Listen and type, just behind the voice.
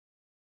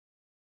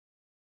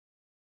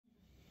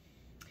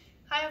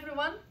Hi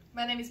everyone,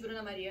 my name is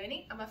Bruna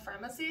Mariani. I'm a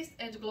pharmacist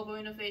and Global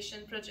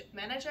Innovation Project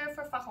Manager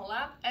for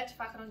FagronLab at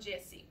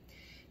FagronGSC.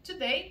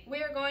 Today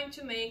we are going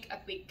to make a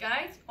quick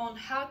guide on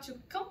how to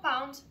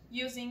compound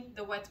using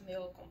the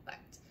WetMill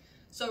compact.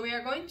 So we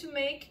are going to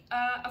make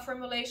a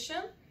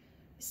formulation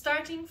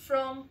starting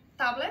from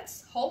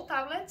tablets, whole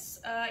tablets.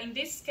 In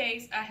this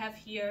case I have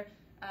here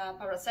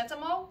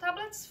paracetamol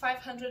tablets,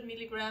 500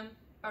 milligram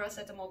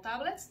paracetamol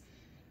tablets.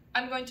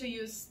 I'm going to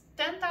use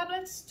 10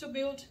 tablets to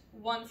build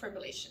one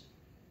formulation.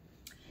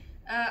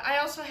 I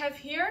also have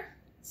here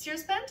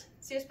Searspent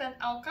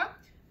Alka,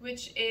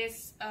 which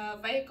is a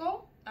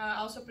vehicle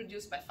also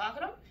produced by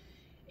Fagron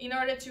in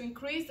order to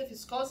increase the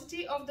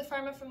viscosity of the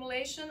pharma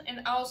formulation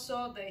and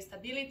also the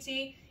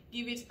stability,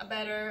 give it a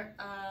better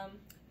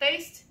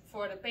taste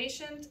for the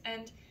patient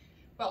and,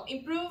 well,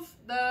 improve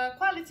the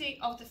quality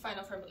of the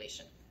final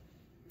formulation.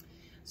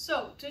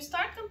 So, to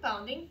start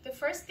compounding, the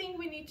first thing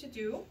we need to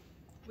do,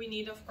 we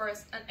need, of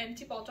course, an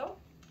empty bottle,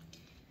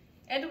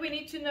 and we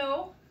need to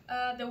know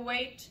the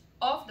weight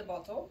of the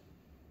bottle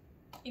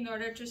in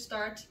order to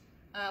start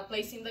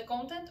placing the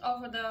content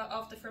of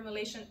the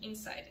formulation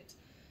inside it.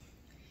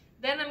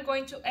 Then I'm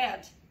going to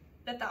add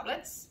the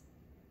tablets,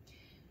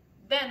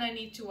 then I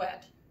need to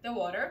add the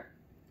water,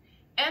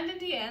 and in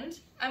the end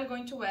I'm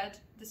going to add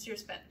the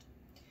Searspent.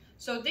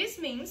 So this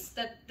means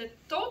that the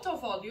total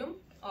volume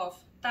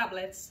of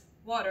tablets,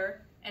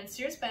 water and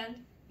Searspent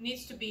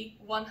needs to be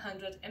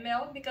 100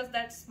 ml because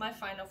that's my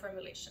final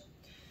formulation.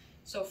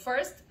 So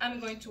first I'm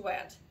going to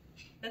add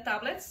the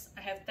tablets.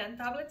 I have 10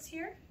 tablets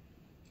here.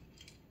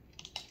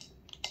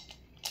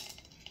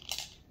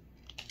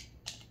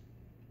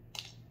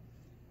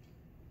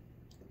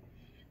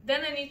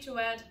 Then I need to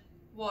add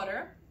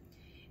water.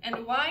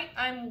 And why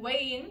I'm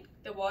weighing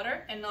the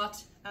water and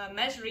not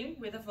measuring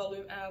with a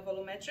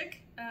volumetric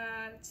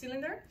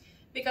cylinder?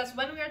 Because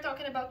when we are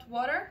talking about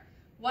water,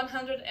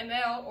 100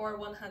 ml or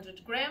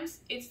 100 grams,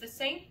 it's the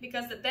same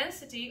because the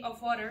density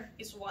of water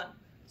is 1.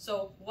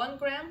 So 1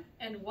 gram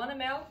and 1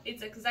 ml,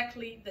 it's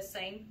exactly the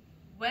same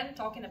when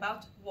talking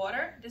about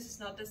water. This is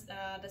not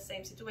the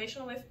same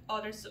situation with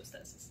other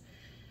substances.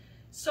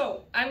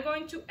 So I'm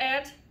going to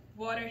add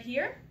water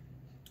here.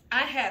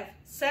 I have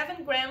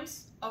 7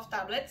 grams of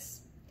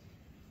tablets.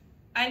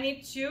 I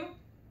need to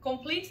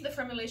complete the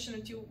formulation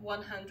until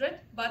 100,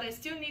 but I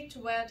still need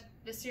to add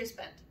the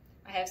Searspent.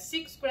 I have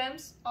 6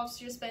 grams of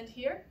Searspent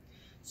here,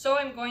 so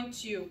I'm going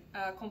to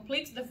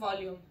complete the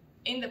volume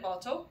in the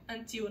bottle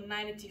until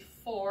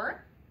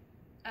 94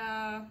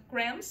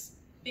 grams,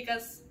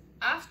 because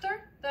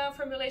after the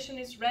formulation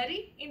is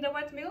ready in the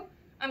WetMill,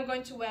 I'm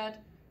going to add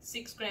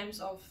 6 grams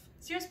of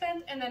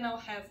Searspent and then I'll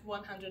have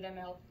 100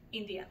 ml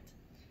in the end.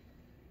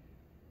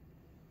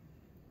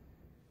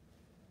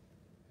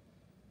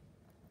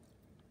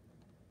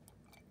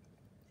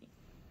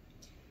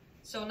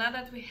 So now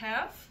that we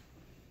have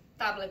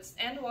tablets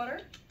and water,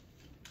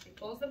 we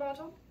close the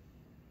bottle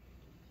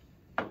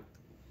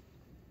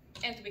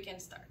and we can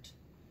start.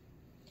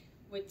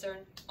 We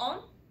turn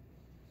on,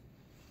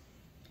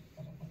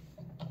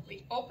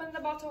 we open the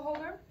bottle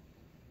holder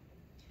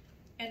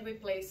and we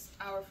place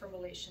our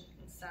formulation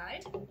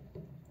inside.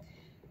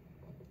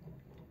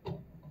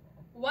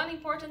 One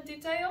important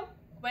detail: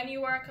 when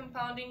you are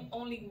compounding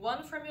only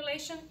one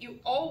formulation, you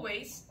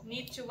always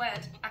need to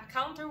add a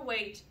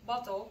counterweight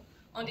bottle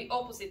on the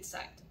opposite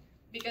side.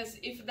 Because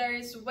if there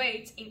is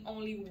weight in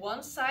only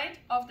one side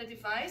of the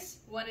device,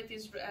 when it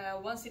is,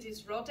 once it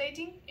is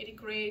rotating, it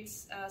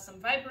creates some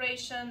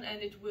vibration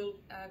and it will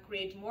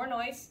create more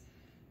noise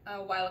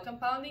while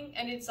compounding,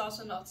 and it's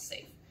also not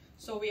safe.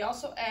 So we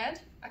also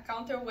add a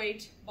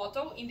counterweight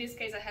bottle. In this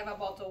case I have a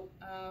bottle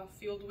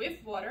filled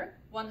with water,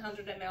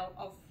 100 ml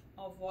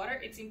of water.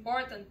 It's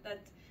important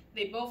that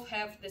they both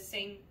have the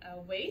same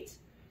weight.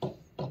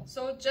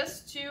 So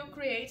just to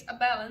create a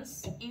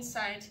balance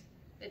inside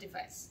the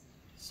device.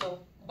 So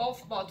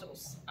both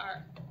bottles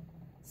are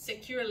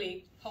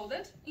securely held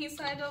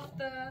inside of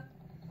the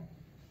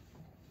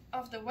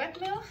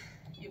WetMill.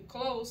 You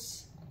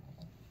close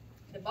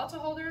the bottle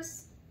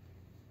holders,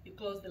 you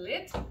close the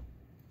lid,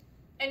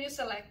 and you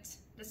select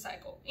the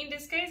cycle. In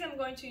this case, I'm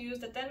going to use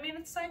the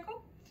 10-minute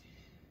cycle.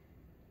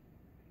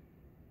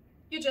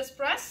 You just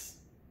press,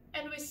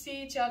 and we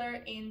see each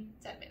other in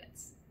 10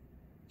 minutes.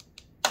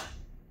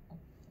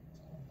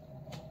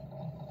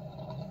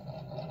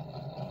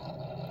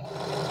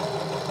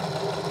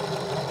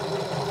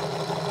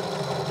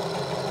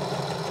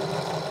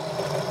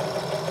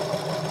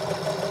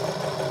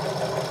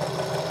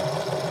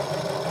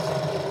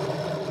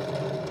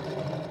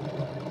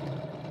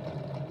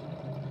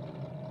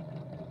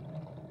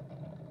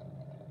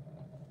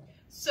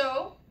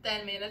 So,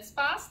 10 minutes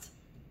passed,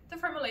 the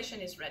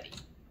formulation is ready.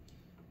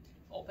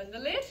 Open the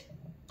lid,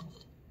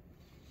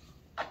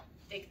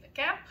 take the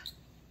cap,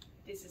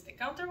 this is the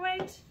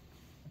counterweight,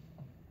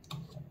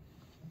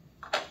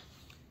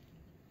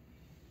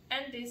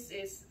 and this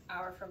is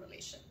our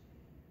formulation.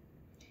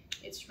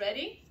 It's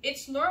ready.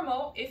 It's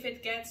normal if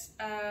it gets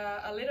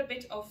a little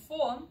bit of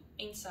foam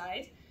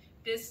inside,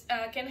 This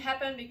can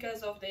happen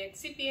because of the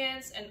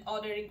excipients and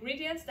other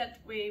ingredients that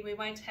we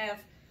might have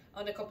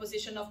on the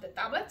composition of the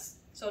tablets.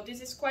 So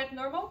this is quite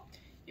normal.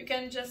 You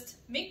can just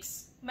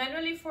mix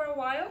manually for a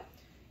while.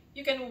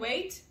 You can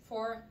wait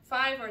for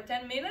 5 or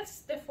 10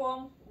 minutes, the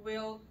foam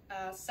will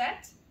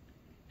set,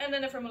 and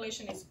then the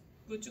formulation is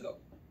good to go.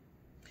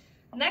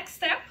 Next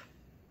step,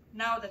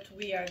 now that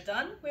we are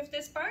done with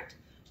this part,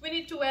 we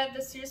need to add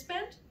the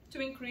searspent to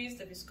increase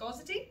the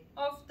viscosity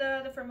of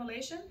the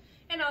formulation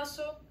and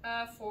also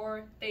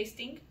for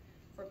tasting,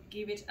 for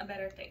give it a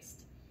better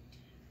taste.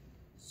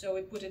 So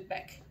we put it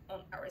back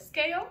on our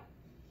scale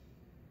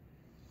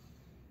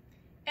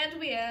and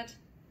we add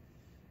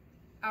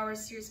our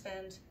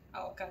searspent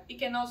alka. It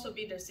can also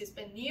be the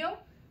searspent neo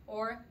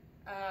or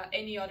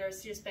any other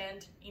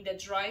searspent in the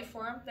dry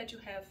form that you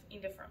have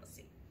in the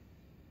pharmacy.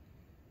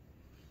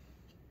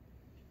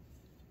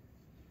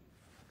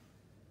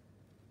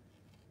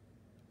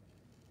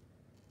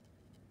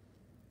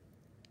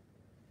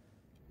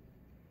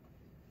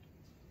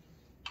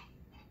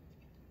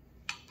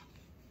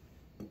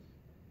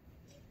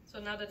 So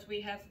now that we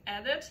have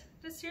added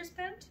the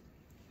searspent,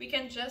 we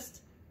can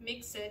just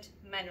mix it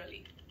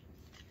manually.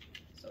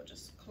 So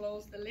just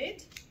close the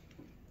lid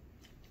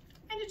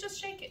and you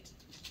just shake it.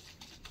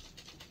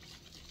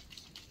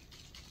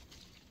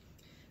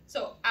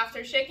 So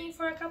after shaking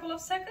for a couple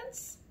of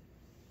seconds,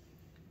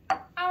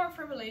 our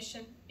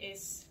formulation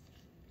is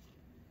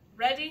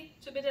ready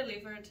to be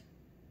delivered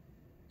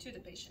to the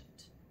patient.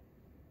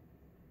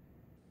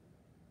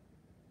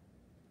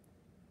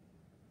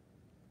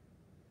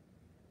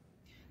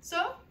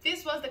 So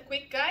this was the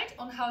quick guide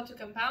on how to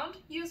compound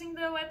using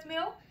the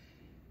WetMill.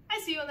 I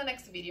see you on the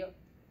next video.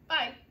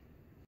 Bye!